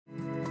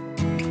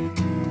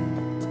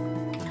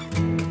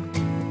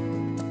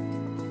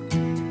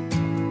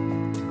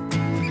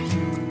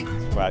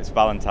Well, it's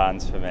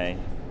Valentine's for me.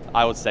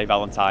 I would say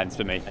Valentine's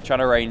for me. I'm trying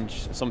to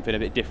arrange something a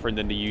bit different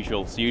than the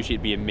usual. So usually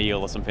it'd be a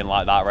meal or something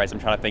like that, whereas I'm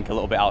trying to think a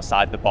little bit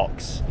outside the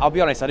box. I'll be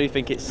honest, I do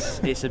think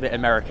it's a bit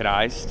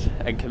Americanized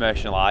and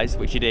commercialized,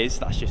 which it is.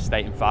 That's just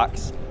stating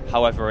facts.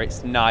 However,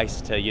 it's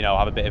nice to, you know,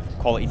 have a bit of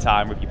quality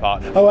time with your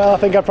partner. Oh well, I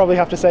think I'd probably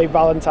have to say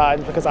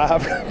Valentine's because I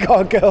have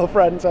got a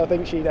girlfriend, so I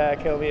think she'd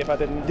kill me if I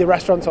didn't. The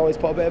restaurants always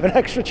put a bit of an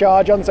extra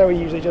charge on, so I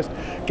usually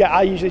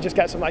just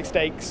get some like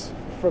steaks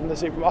from the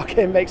supermarket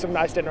and make some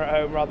nice dinner at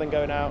home rather than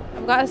going out.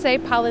 I've got to say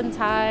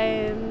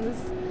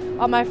Pal-entines.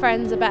 All my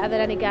friends are better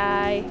than any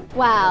guy.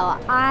 Well,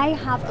 I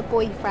have a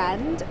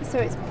boyfriend, so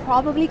it's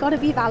probably got to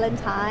be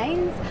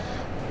Valentine's.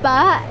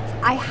 But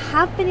I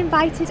have been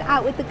invited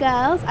out with the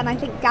girls, and I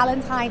think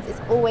Gal-entines is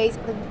always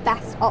the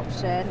best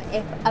option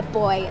if a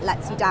boy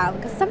lets you down,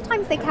 because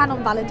sometimes they can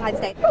on Valentine's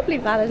Day. Probably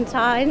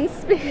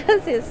Valentine's,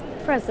 because it's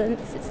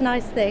presents, it's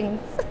nice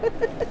things.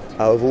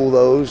 Out of all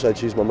those, I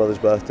choose my mother's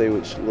birthday,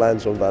 which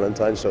lands on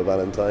Valentine's, so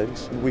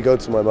Valentine's. We go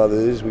to my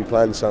mother's, we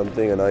plan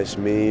something, a nice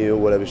meal,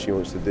 whatever she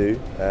wants to do,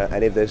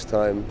 and if there's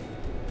time,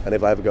 and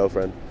if I have a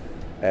girlfriend,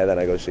 then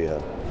I go see her.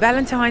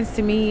 Valentine's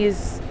to me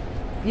is,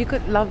 you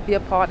could love your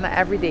partner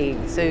every day,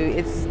 so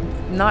it's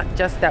not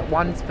just that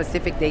one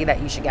specific day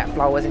that you should get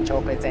flowers and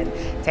chocolates and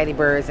teddy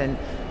bears, and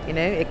you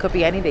know, it could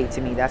be any day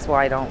to me. That's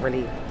why I don't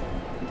really,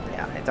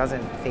 it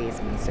doesn't faze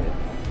me. So